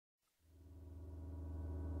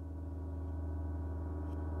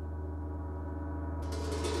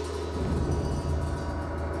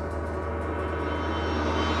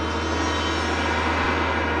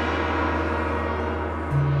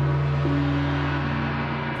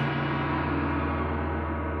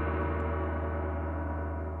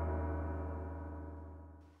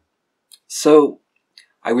So,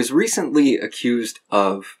 I was recently accused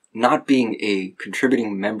of not being a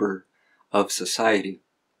contributing member of society.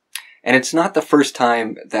 And it's not the first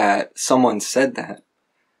time that someone said that.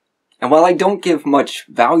 And while I don't give much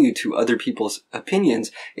value to other people's opinions,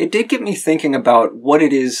 it did get me thinking about what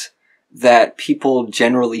it is that people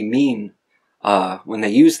generally mean when they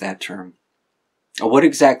use that term. What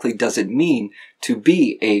exactly does it mean to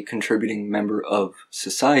be a contributing member of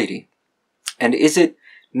society? And is it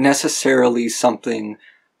necessarily something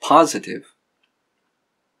positive?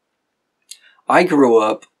 I grew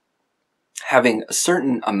up having a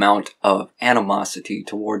certain amount of animosity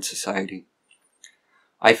towards society.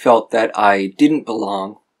 I felt that I didn't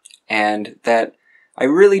belong and that I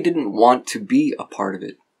really didn't want to be a part of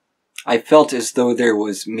it. I felt as though there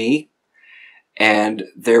was me and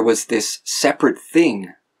there was this separate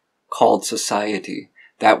thing called society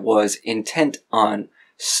that was intent on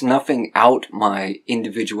snuffing out my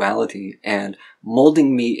individuality and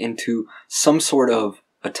molding me into some sort of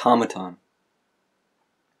automaton.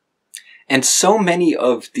 And so many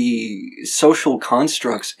of the social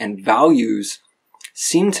constructs and values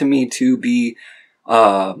seem to me to be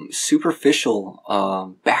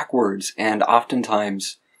superficial, backwards, and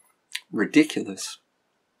oftentimes ridiculous.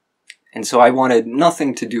 And so I wanted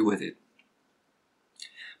nothing to do with it.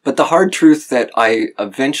 But the hard truth that I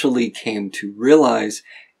eventually came to realize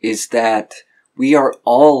is that we are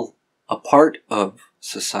all a part of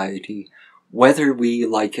society, whether we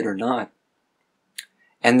like it or not.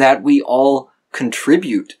 And that we all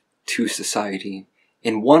contribute to society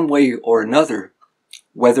in one way or another,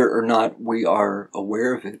 whether or not we are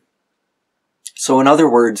aware of it. So in other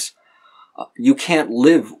words, you can't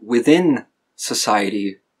live within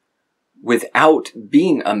society without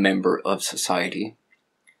being a member of society.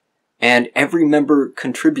 And every member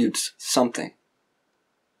contributes something.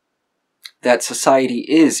 That society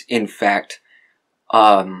is, in fact,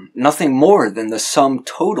 nothing more than the sum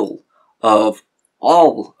total of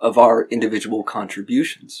all of our individual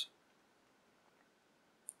contributions.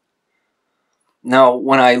 Now,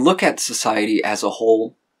 when I look at society as a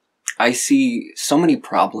whole, I see so many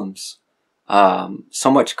problems, so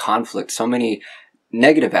much conflict, so many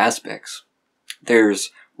negative aspects. There's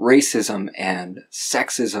racism and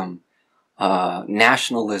sexism,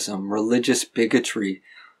 nationalism, religious bigotry,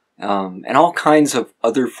 and all kinds of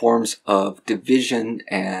other forms of division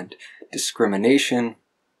and discrimination.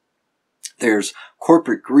 There's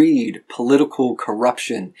corporate greed, political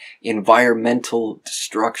corruption, environmental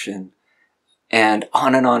destruction, and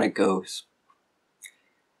on it goes.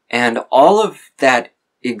 And all of that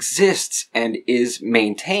exists and is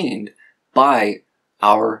maintained by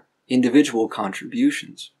our individual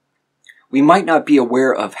contributions. We might not be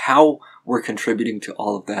aware of how we're contributing to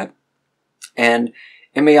all of that, and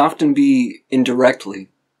it may often be indirectly,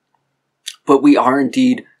 but we are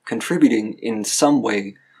indeed contributing in some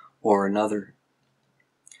way or another.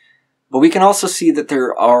 But we can also see that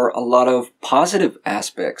there are a lot of positive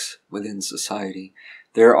aspects within society.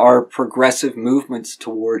 There are progressive movements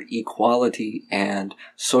toward equality and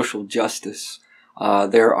social justice.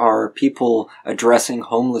 There are people addressing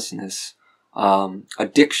homelessness,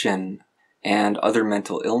 addiction, and other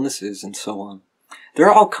mental illnesses, and so on. There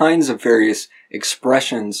are all kinds of various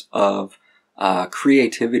expressions of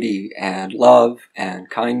creativity and love and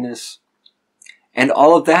kindness. And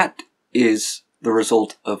all of that is the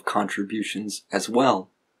result of contributions as well.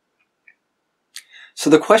 So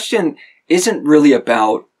the question isn't really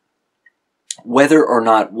about whether or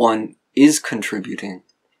not one is contributing,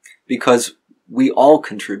 because we all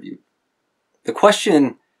contribute. The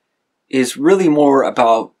question is really more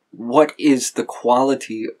about what is the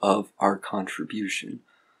quality of our contribution.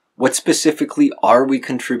 What specifically are we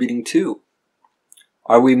contributing to?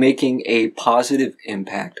 Are we making a positive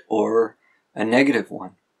impact or a negative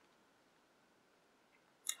one?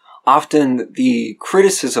 Often the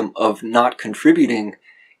criticism of not contributing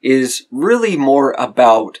is really more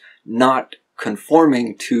about not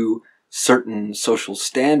conforming to certain social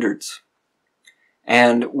standards.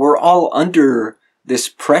 And we're all under this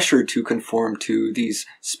pressure to conform to these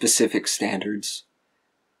specific standards.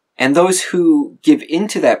 And those who give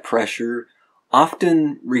into that pressure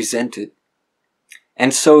often resent it.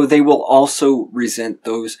 And so they will also resent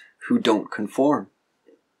those who don't conform.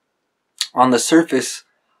 On the surface,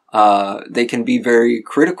 they can be very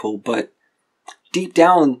critical, but deep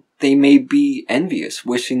down, they may be envious,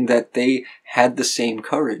 wishing that they had the same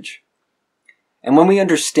courage. And when we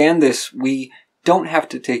understand this, we don't have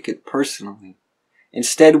to take it personally.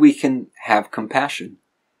 Instead, we can have compassion,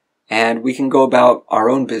 and we can go about our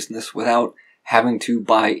own business without having to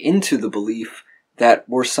buy into the belief that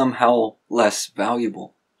we're somehow less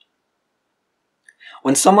valuable.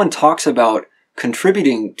 When someone talks about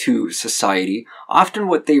contributing to society, often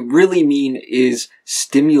what they really mean is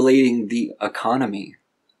stimulating the economy.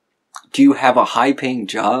 Do you have a high-paying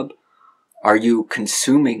job? Are you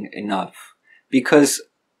consuming enough? Because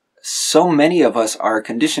so many of us are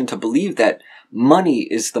conditioned to believe that money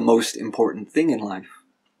is the most important thing in life.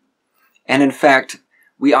 And in fact,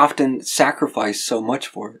 we often sacrifice so much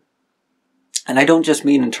for it. And I don't just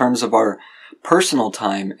mean in terms of our personal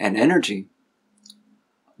time and energy.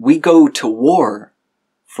 We go to war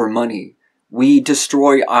for money. We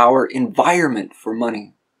destroy our environment for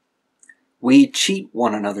money. We cheat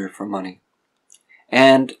one another for money.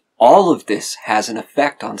 And all of this has an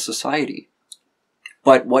effect on society.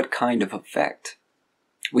 But what kind of effect?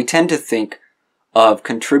 We tend to think of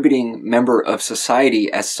contributing member of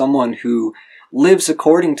society as someone who lives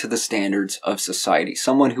according to the standards of society,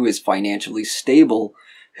 someone who is financially stable,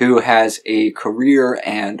 who has a career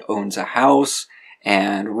and owns a house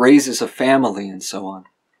and raises a family and so on.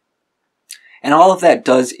 And all of that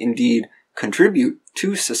does indeed contribute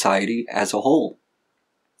to society as a whole.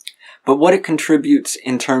 But what it contributes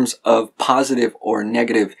in terms of positive or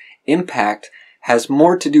negative impact has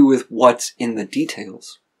more to do with what's in the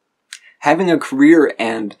details. Having a career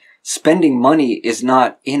and spending money is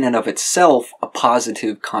not in and of itself a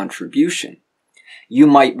positive contribution. You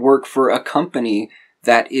might work for a company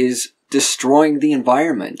that is destroying the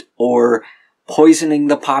environment or poisoning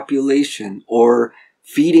the population or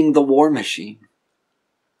feeding the war machine.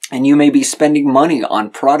 And you may be spending money on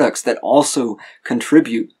products that also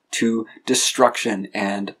contribute to destruction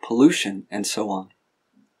and pollution and so on.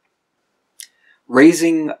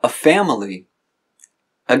 Raising a family,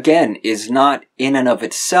 again, is not in and of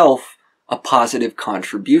itself a positive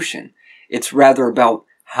contribution. It's rather about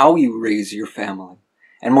how you raise your family.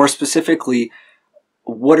 And more specifically,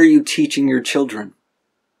 what are you teaching your children?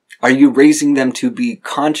 Are you raising them to be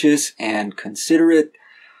conscious and considerate?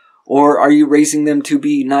 Or are you raising them to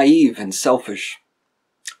be naive and selfish?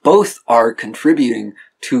 Both are contributing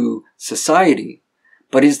to society,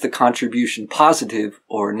 but is the contribution positive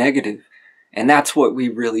or negative? And that's what we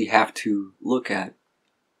really have to look at.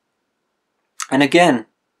 And again,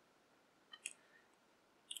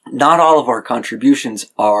 not all of our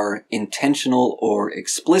contributions are intentional or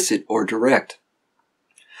explicit or direct.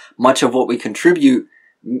 Much of what we contribute,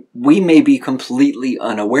 we may be completely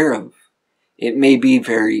unaware of. It may be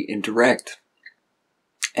very indirect.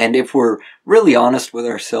 And if we're really honest with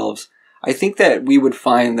ourselves, I think that we would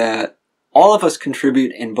find that all of us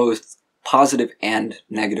contribute in both positive and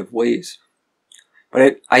negative ways.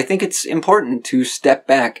 But I think it's important to step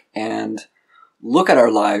back and look at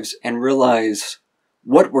our lives and realize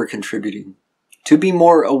what we're contributing, to be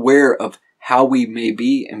more aware of how we may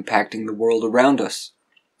be impacting the world around us.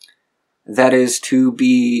 That is, to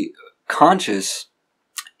be conscious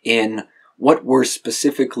in what we're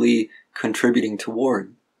specifically contributing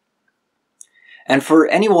toward. And for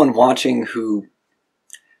anyone watching who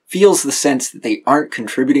feels the sense that they aren't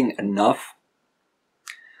contributing enough,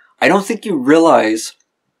 I don't think you realize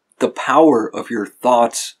the power of your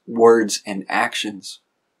thoughts, words, and actions.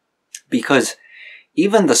 Because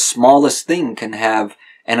even the smallest thing can have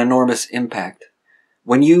an enormous impact.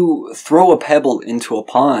 When you throw a pebble into a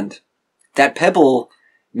pond, that pebble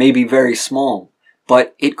may be very small,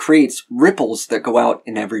 but it creates ripples that go out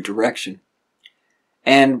in every direction.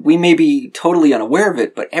 And we may be totally unaware of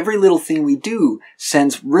it, but every little thing we do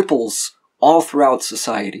sends ripples all throughout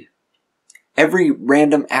society. Every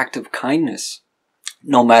random act of kindness,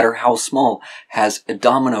 no matter how small, has a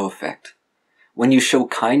domino effect. When you show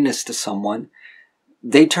kindness to someone,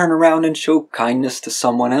 they turn around and show kindness to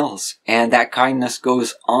someone else, and that kindness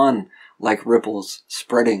goes on like ripples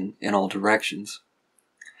spreading in all directions.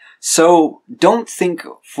 So don't think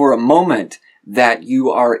for a moment that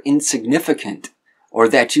you are insignificant or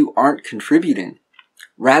that you aren't contributing.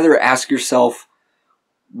 Rather, ask yourself,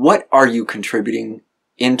 what are you contributing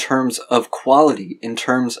in terms of quality, in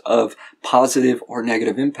terms of positive or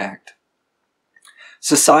negative impact?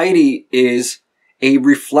 Society is a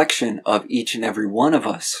reflection of each and every one of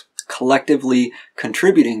us, collectively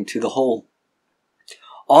contributing to the whole.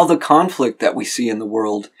 All the conflict that we see in the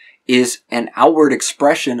world is an outward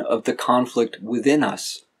expression of the conflict within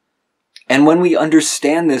us. And when we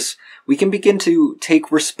understand this, we can begin to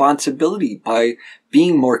take responsibility by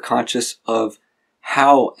being more conscious of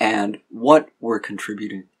how and what we're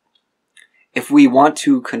contributing. If we want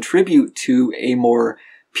to contribute to a more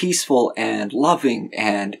peaceful and loving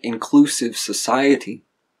and inclusive society,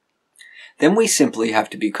 then we simply have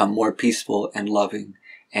to become more peaceful and loving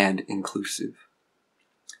and inclusive.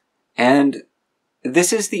 And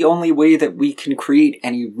this is the only way that we can create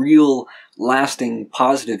any real, lasting,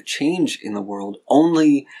 positive change in the world,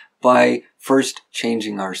 only by first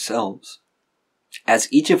changing ourselves.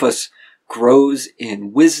 As each of us grows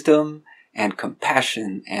in wisdom and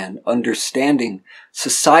compassion and understanding,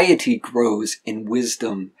 society grows in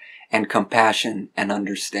wisdom and compassion and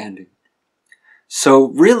understanding. So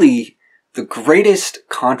really, the greatest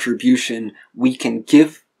contribution we can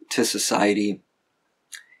give to society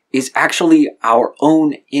is actually our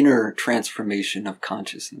own inner transformation of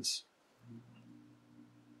consciousness.